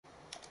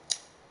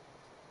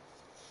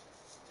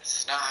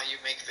not how you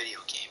make video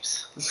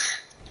games.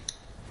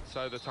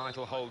 So the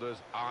title holders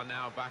are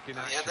now back in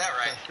action. Yeah, that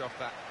right. Fresh off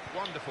that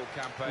wonderful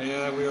campaign.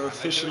 Yeah, we are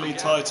officially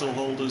title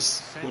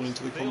holders, according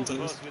to the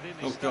commentators.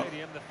 Oh God.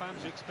 The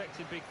fans are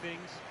expecting big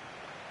things.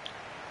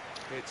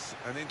 It's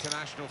an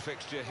international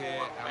fixture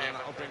here, and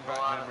that'll bring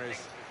back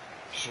memories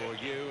for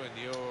you and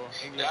your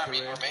England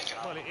career.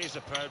 Well, it is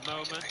a proud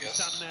moment. You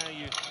stand there,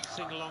 you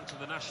sing along to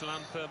the national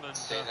anthem, and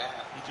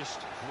you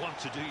just want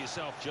to do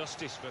yourself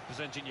justice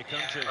representing your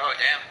country. Oh,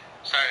 damn.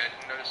 Sorry, I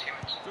didn't notice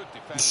humans. Good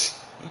defending.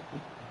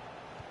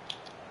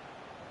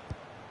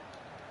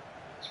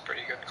 It's a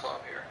pretty good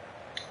club here.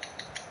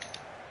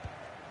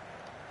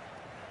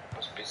 I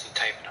was busy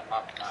typing them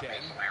up, not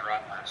making my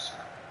run last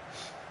time.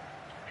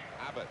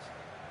 Abbott.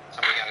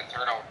 Somebody got a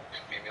turnover,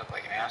 made me look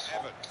like an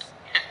asshole.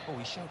 Oh,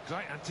 he showed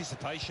great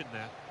anticipation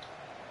there.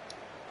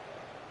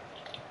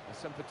 There's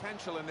some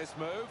potential in this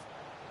move.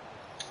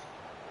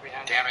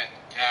 Damn it.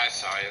 Yeah, I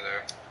saw you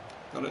there.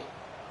 Got it.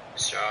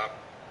 Nice job.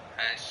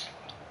 Nice.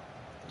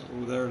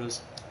 Oh, there it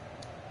is.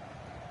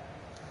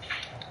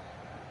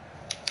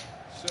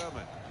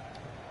 Sherman.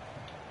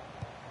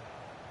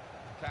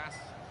 Cass.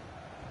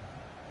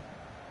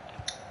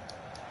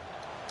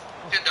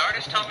 Did the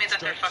artist tell me that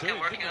they're fucking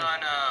working on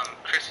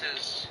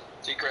Chris's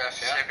Seagraph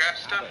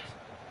stuff? Abbott.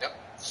 Yep.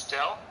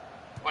 Still?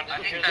 When did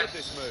you hear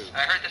this move? I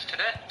heard this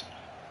today.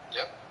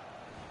 Yep.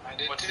 I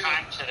did too. What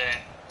time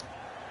today?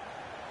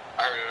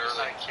 I heard it early. Just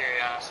out of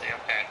curiosity,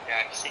 okay.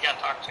 Yeah, because he got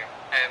talked to.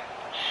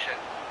 Shit.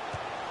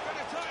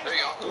 There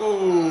you go.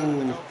 Oh.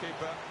 The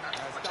goalkeeper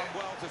has done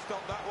well to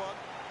stop that one.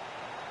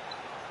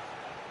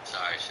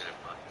 Sorry, I should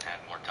have had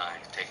more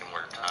time, taken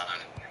more time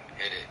and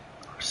hit it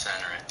or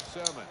center it.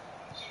 Sherman.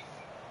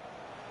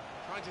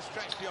 Trying to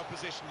stretch the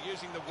opposition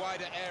using the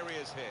wider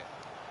areas here.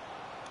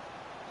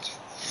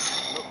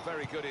 Look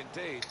very good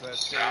indeed, but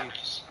the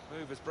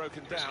move has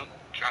broken down.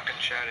 Drunk and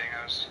shouting,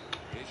 I was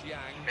Here's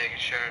Yang. making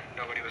sure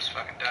nobody was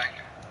fucking dying.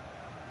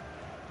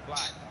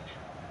 Black.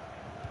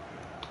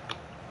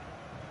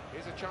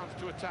 Here's a chance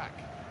to attack.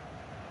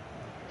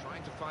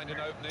 Trying to find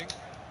an opening.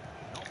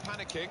 Not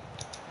panicking.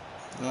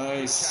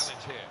 Nice.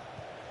 Challenge here.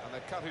 And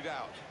they cut it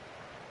out.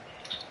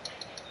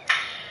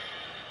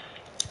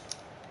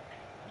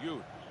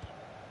 You.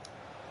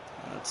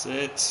 That's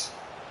it. This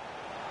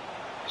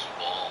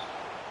ball.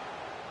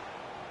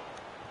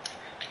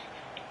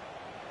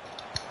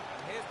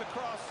 Here's the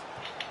cross.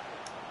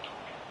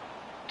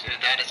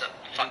 Dude, that is a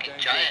fucking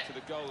giant. To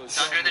the goal as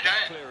It's under the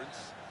giant.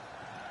 Clearance.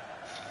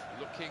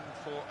 Looking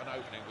for an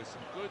opening with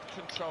some good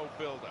controlled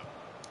build-up.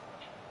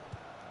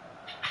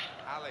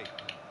 Ali.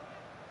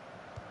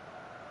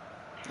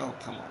 Oh,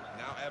 come on.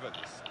 Now Evans.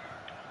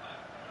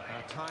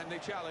 A timely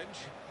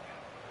challenge.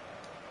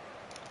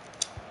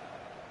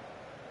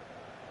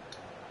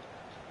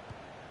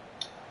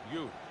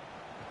 You.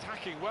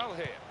 Attacking well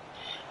here.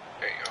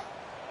 There you go.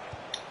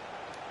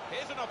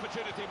 Here's an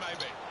opportunity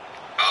maybe.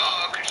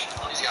 Oh, Christian,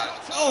 he's got it.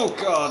 Oh,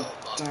 God.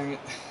 Dang it.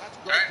 That's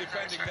great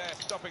defending there,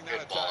 stopping that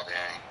Good ball, attack.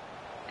 Danny.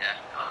 Yeah,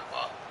 good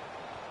ball.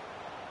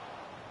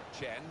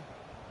 Chen.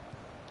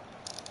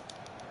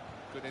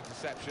 Good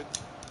interception.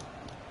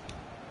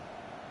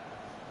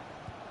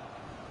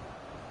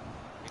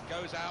 It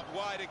goes out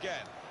wide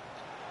again.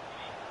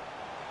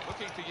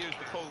 Looking to use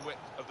the full width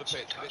of the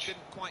pitch, but it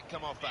didn't quite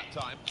come off that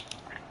time.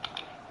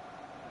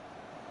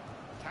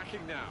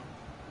 Attacking now.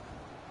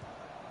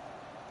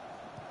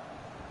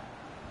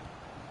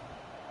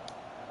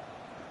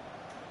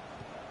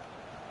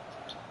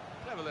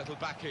 Clever little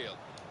back heel.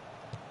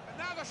 And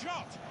now the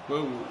shot.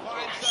 Whoa.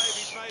 Fine save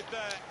he's made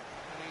there.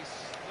 And he's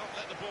not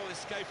let the ball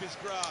escape his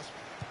grasp.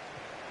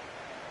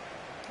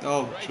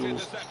 Oh, Great Jules.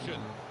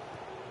 interception.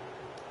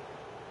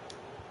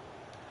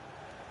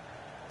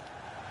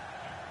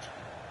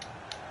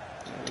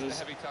 There it With a is.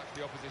 heavy touch,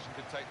 the opposition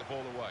can take the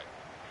ball away.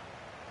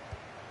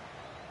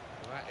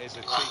 Well, that is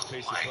a cheap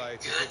piece of play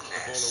to give the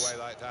ball away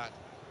like that.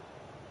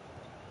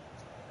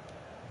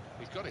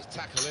 He's got his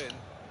tackle in,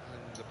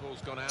 and the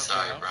ball's gone out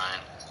Sorry, now. Brian.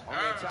 On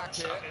the attack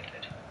here.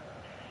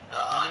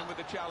 And in with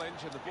the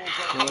challenge, and the ball's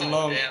Going gone.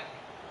 long. Damn.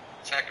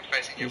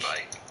 Sacrificing your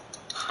body.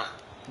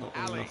 Not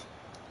good Ali. enough.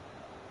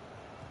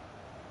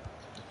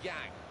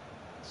 Yang.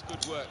 It's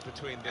good work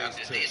between Yeah,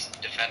 these two. these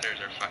defenders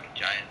are fucking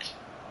giants.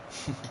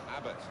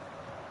 Abbott.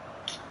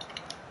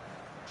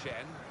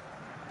 Chen.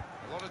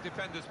 A lot of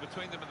defenders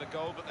between them and the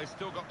goal, but they've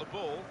still got the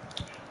ball.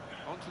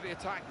 Onto the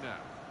attack now.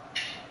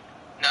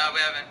 No, we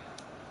haven't.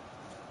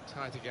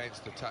 Tight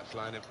against the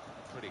touchline, and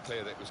pretty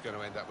clear that it was going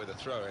to end up with a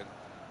throw-in.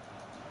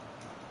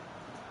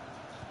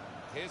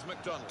 Here's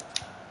McDonald.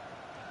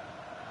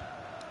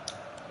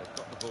 They've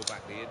got the ball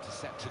back, the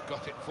interceptor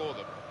got it for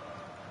them.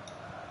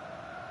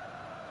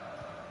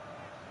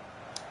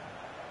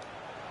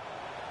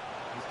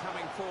 He's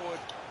coming forward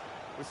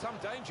with some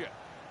danger.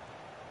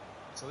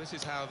 So this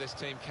is how this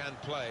team can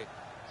play.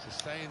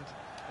 Sustained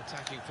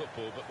attacking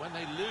football, but when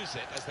they lose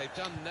it, as they've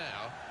done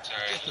now, it's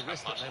just a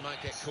risk that they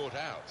might get caught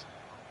out.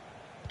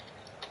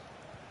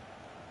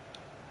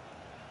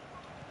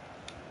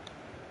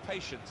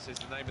 Patience is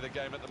the name of the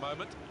game at the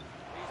moment.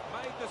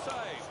 He's made the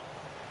save.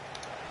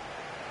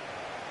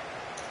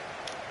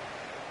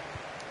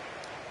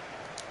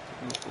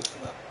 go for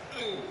that.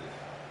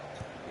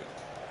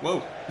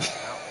 Whoa.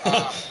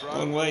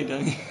 Wrong way,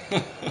 Danny.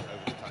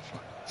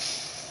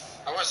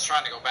 I was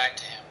trying to go back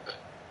to him, but...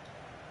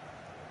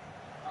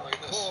 Oh, look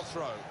at this. Poor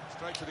throw,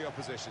 straight to the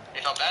opposition.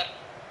 He felt bad.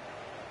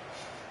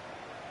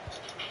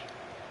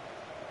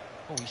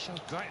 Oh, he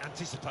showed great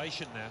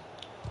anticipation there.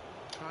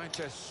 Trying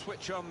to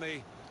switch on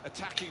the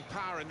attacking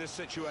power in this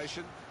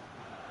situation.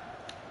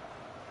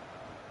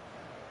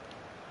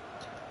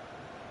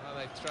 Well,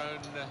 they've thrown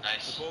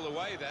nice. the ball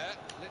away there,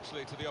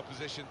 literally to the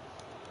opposition.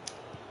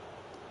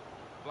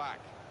 Black.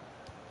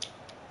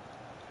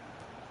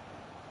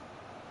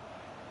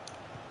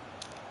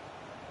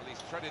 Well,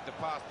 he's threaded the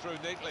pass through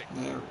neatly.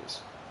 There it is.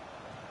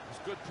 It was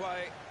good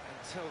play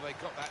until they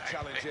got that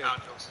challenge in. They Oh,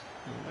 lost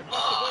the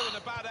ball in a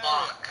bad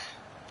area.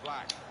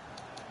 Black.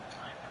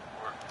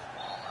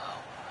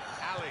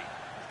 Ali.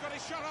 He's got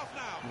his shot off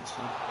now.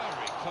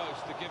 Very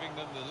close to giving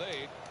them the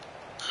lead.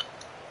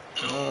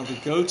 Oh, the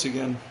goat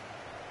again.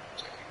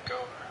 Go.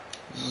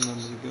 I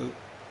remember the goat.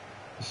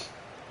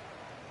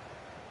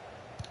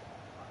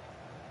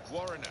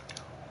 Warrener.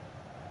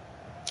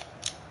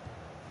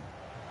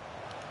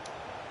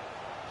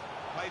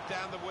 Played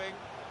down the wing,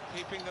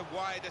 keeping the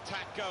wide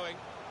attack going.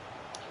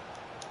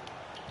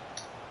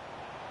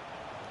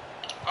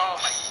 Oh,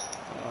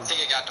 I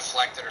think it got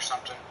deflected or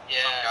something.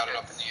 Yeah. Got it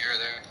up in the air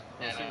there.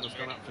 Yeah, that was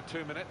gone up for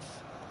 2 minutes.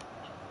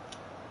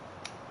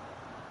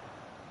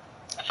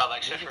 I felt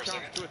like shit Here's for a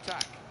a chance second. to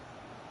attack.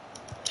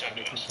 And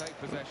he can take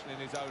possession in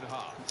his own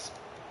half.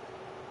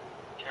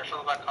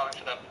 Careful about calling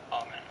for that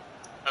ball, man.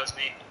 That was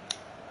me.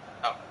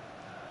 Oh.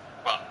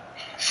 Well,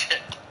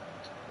 shit.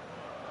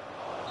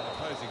 An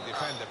opposing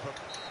defender.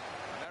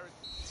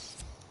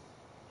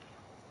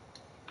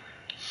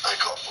 I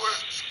called for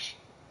it.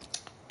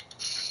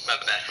 My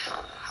bad.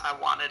 I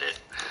wanted it.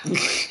 But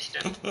he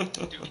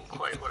didn't do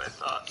quite what I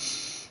thought.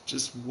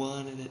 Just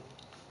wanted it.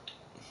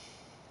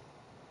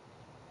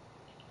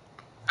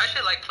 I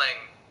actually like playing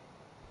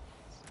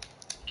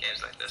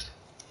games like this.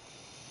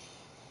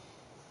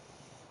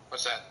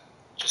 What's that?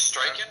 Just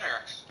striking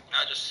or?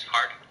 No, just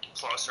hard,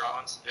 closer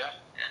ones. Yeah.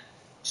 Yeah.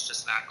 It's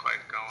just not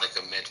quite going. Like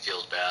a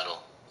midfield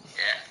battle.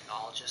 Yeah.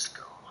 I'll just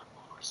go on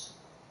boss.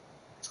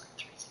 It's like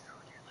 3-0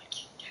 and you're like,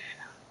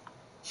 yeah.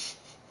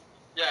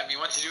 Yeah, I mean,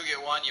 once you do get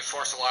one, you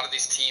force a lot of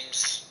these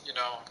teams, you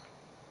know,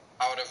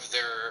 out of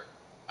their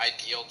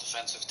ideal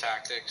defensive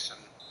tactics, and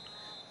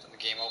then the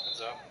game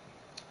opens up.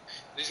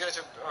 These guys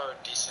are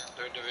decent.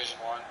 They're Division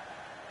 1.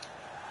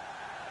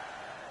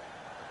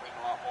 They win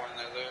a lot more than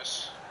they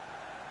lose.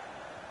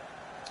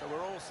 So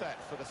we're all set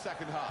for the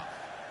second half.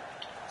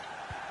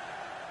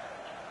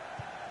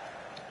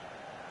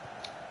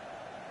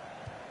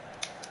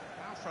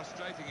 How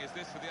frustrating is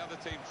this for the other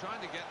team, trying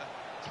to get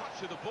the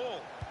touch of the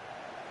ball?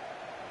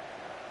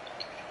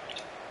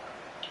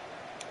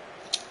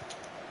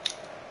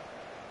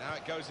 Now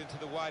it goes into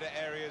the wider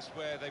areas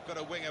where they've got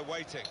a winger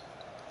waiting.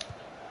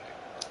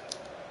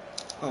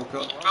 Oh,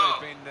 God. Well,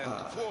 they've been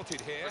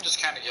thwarted here. We're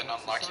just kind of getting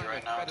unlucky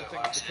right now. Better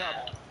things to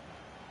come.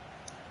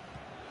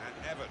 And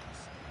Evans.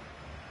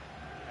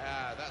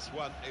 Ah, that's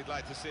one he'd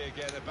like to see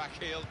again. A back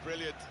heel,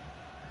 brilliant.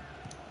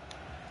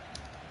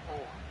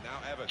 Oh, now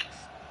Evans.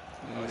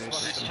 Oh,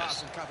 spotted the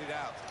pass and cut it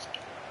out.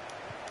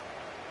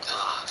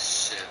 Oh,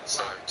 shit.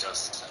 Sorry,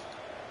 Justin.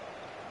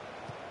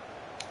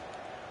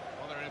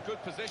 Well, they're in a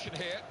good position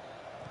here.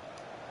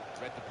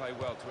 Read the play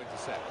well to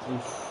intercept.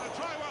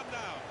 Try one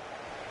now.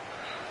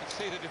 You can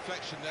see the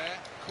deflection there.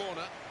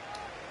 Corner.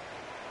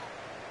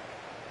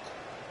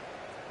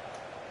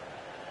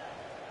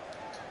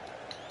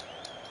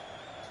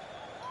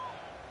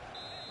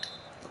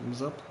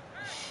 Thumbs up.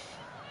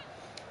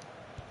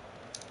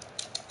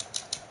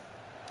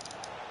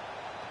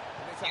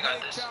 And it's a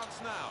big chance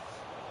now.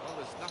 Well,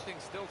 there's nothing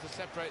still to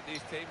separate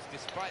these teams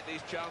despite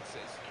these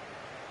chances.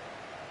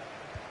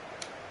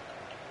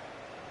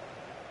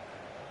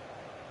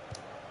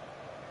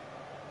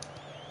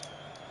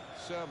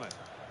 Sherman.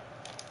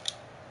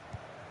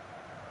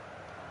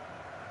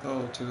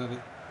 Oh, too heavy.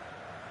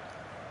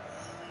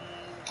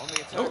 On the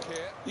attack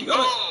here. You got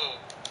it.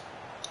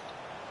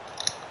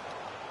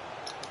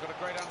 They've got a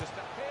great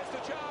understanding. Here's the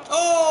chance.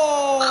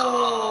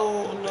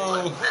 Oh,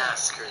 no.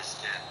 Pass,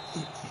 Christian.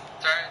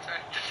 Sorry.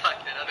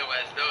 Deflected.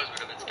 Otherwise, those would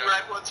have been started.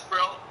 Right ones,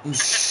 bro.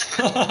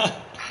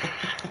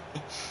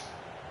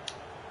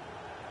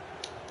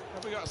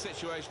 Have we got a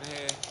situation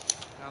here,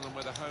 Alan,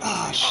 where the home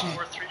team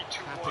are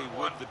happy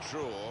with the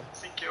draw?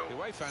 The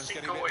away fans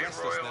getting a bit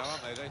restless now,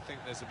 aren't they? They think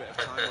there's a bit of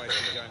time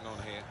wasting going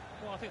on here.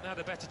 Well, I think they had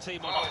a better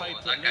team on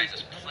paper at least.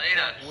 It hasn't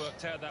quite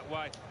worked out that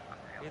way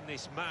in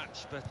this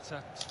match, but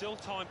still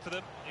time for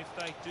them if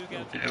they do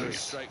get a very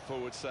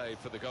straightforward save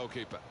for the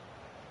goalkeeper.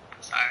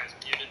 Sorry, I was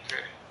muted for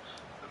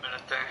a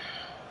minute there.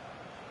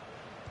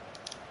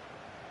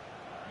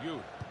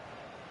 You.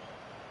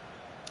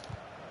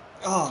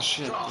 Oh,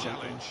 shit.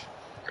 Challenge.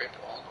 Great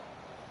ball.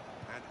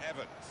 And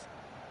Evans.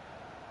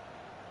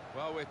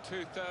 Well, we're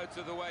 2/3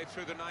 of the way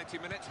through the 90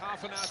 minutes,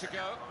 half an hour to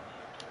go.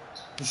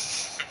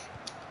 This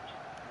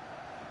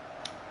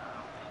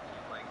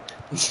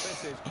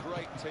is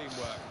great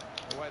teamwork.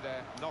 The way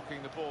they're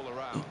knocking the ball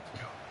around.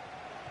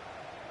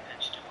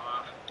 Edged him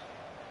off.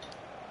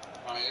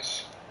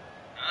 Nice.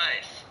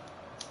 Nice.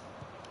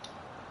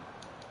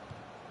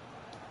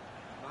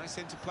 Nice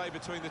interplay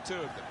between the two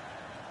of them.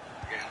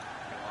 Yeah,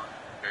 come on.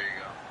 There you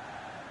go.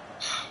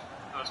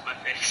 That was my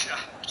fake shot.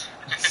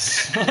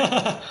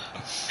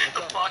 Get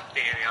the fuck,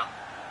 Daniel.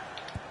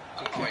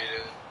 I don't know what you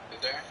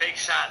did there. Fake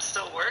shot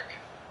still work?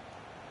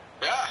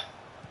 Yeah.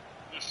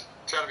 It's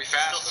gotta be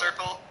fast.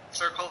 Still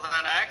circle then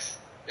X?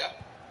 Yeah.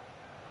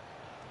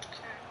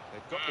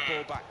 They've got the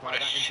ball back by what a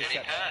that shitty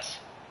interception. pass.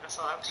 Guess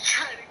I'll have to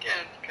try it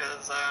again,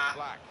 because,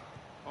 Black.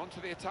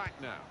 Onto the attack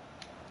now.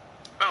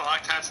 It's been a long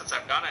time since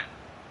I've done it.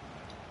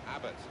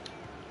 Abbott.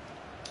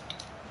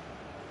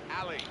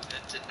 Ali.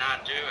 It did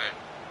not do it.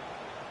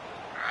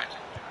 Alright.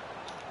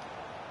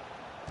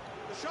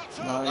 The shot's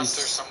Nice. up. Unless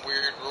there's some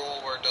weird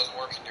rule where it doesn't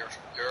work in your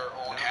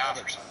own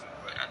half or something.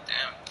 God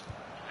damn.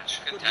 That's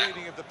a good Good tackle.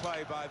 reading of the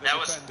play by the That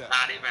was defender.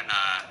 not even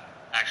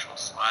actual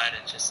slide,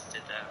 it just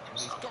did that for And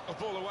he's some. got the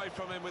ball away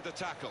from him with the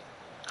tackle.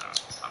 I don't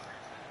know, something.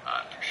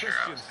 For sure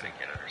I was going to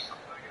get it or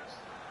something, I guess.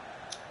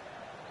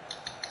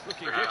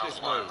 Looking good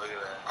this move. Look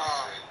at that.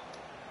 Oh,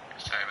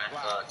 Sorry, man.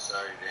 Wow.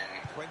 sorry,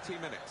 Danny.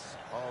 20 minutes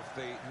of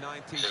the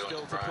 90 Should've still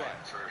went to play.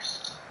 Brian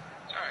first.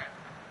 Alright.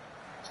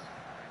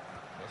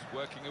 Just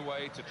working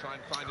away to try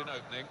and find an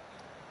opening.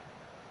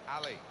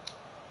 Ali.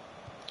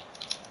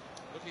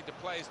 Looking to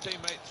play his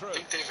teammate I through.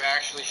 think they've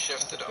actually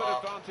shifted Good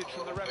up advantage a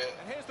from the little ref. bit.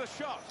 And here's the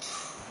shot.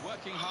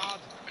 Working hard.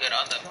 Good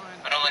on them. Try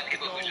and I don't like get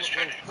the people who goal just that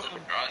try to will put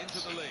flip them runs. into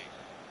the lead.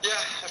 Yeah,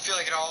 I feel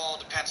like it all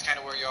depends kind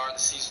of where you are in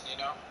the season, you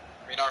know?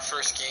 I mean, our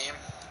first game,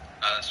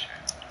 Oh, that's true.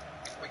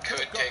 we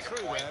could Got take a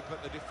through point. there,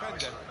 but the defender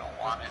Obviously, we don't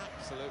was want it.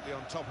 absolutely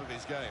on top of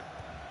his game.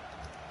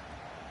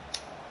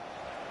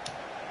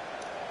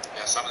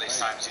 Yeah, some of these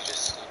times you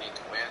need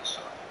to win, so.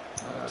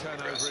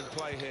 Turnover in aggressive.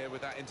 play here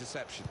with that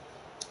interception.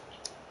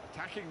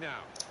 Attacking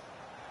now.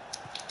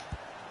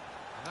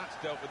 And that's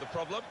dealt with the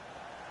problem.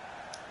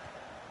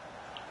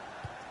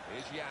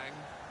 Here's Yang,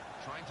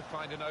 trying to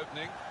find an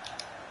opening.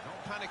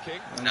 Not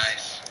panicking.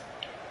 Nice.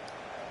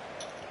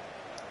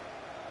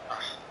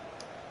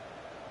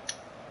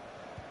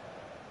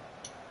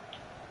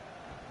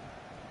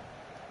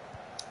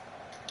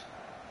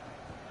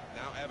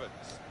 Now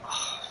Evans.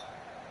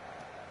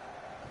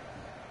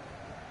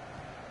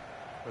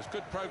 There's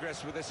good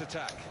progress with this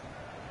attack.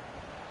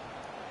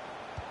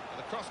 And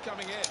the cross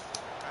coming in.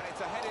 And it's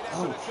a headed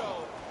effort at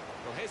goal.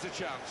 Well, here's a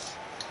chance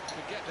to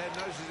get their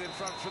noses in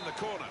front from the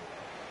corner.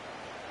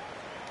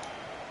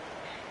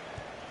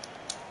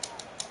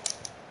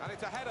 And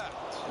it's a header.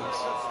 Good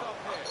stop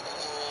here.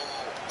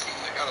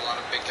 They got a lot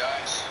of big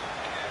guys.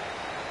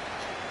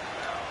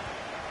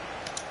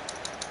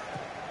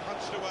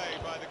 Punched away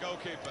by the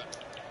goalkeeper.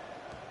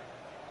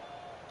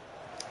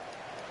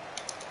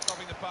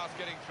 Stopping the pass,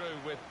 getting through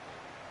with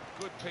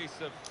a good piece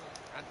of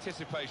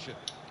anticipation.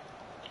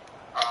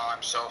 Oh,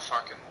 I'm so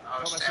fucking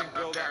out of Promising stamina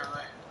build up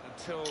apparently.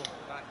 until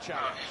that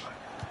challenge.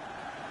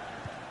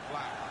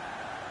 Black.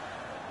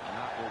 And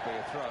that will be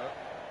a throw.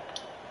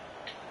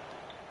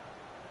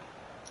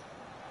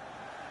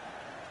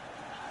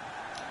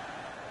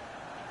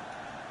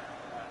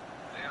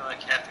 They're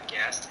like half the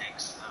gas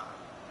tanks now.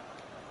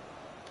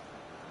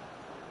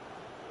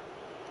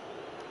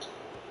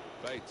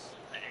 Bates.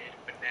 I ate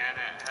a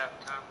banana at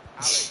halftime.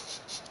 Ali.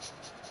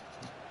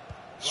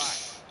 Black.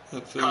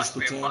 That fills Cost the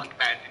me tank.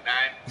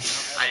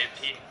 $1.99.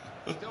 IMP.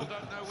 Still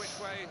don't know which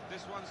way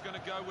this one's going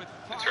to go with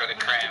 5 It's where the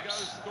minutes to go. cramps.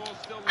 Score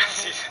still I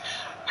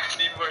level.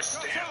 need more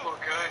stamina,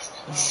 guys.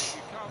 Well,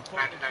 you can't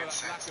fault them for 99 that lack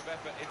cents. of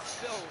effort. It's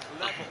still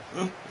level.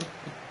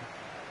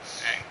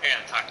 I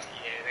gotta talk to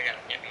you. They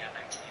gotta get me on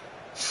that team.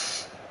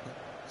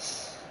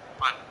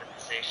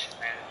 Monetization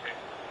manager.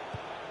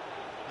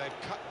 They've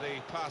cut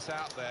the pass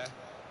out there.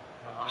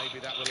 And maybe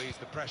that will ease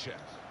the pressure.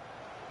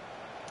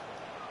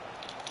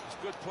 It's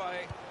good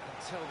play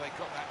until they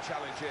got that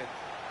challenge in.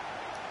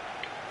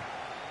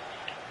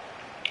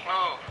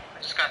 Oh,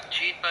 I just got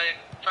cheated by a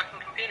fucking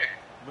computer.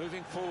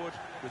 Moving forward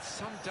with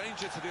some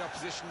danger to the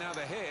opposition now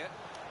they're here.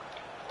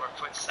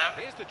 4'7".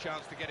 Here's the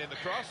chance to get in the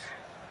cross.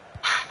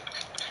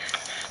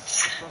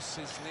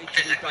 Crosses need to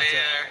be Physically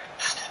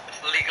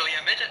better. legally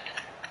a midget.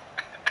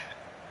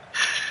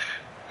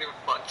 They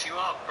fucked you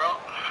up, bro.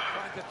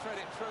 Trying to thread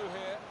it through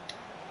here.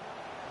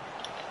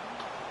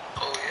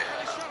 Oh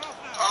yeah. Shut off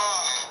now.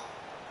 Oh,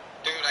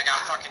 dude, I got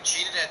fucking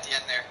cheated at the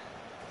end there.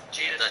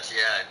 Cheated.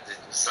 Yeah, did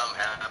something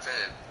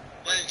happen?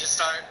 Yeah,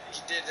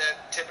 he did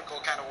that typical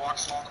kind of walk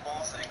along the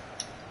ball thing.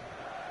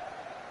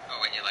 Oh,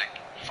 when you like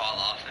fall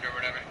off it or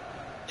whatever.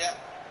 Yeah,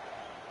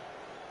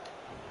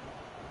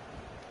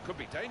 Could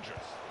be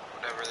dangerous.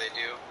 whatever they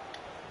do.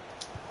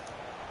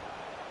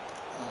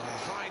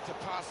 Trying to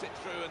pass it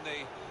through, and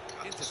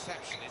the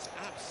interception is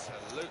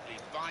absolutely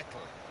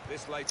vital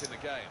this late in the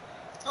game.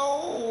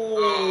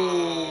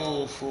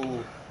 Oh,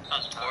 fool. That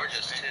was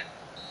gorgeous too.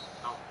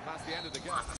 That's the end of the game.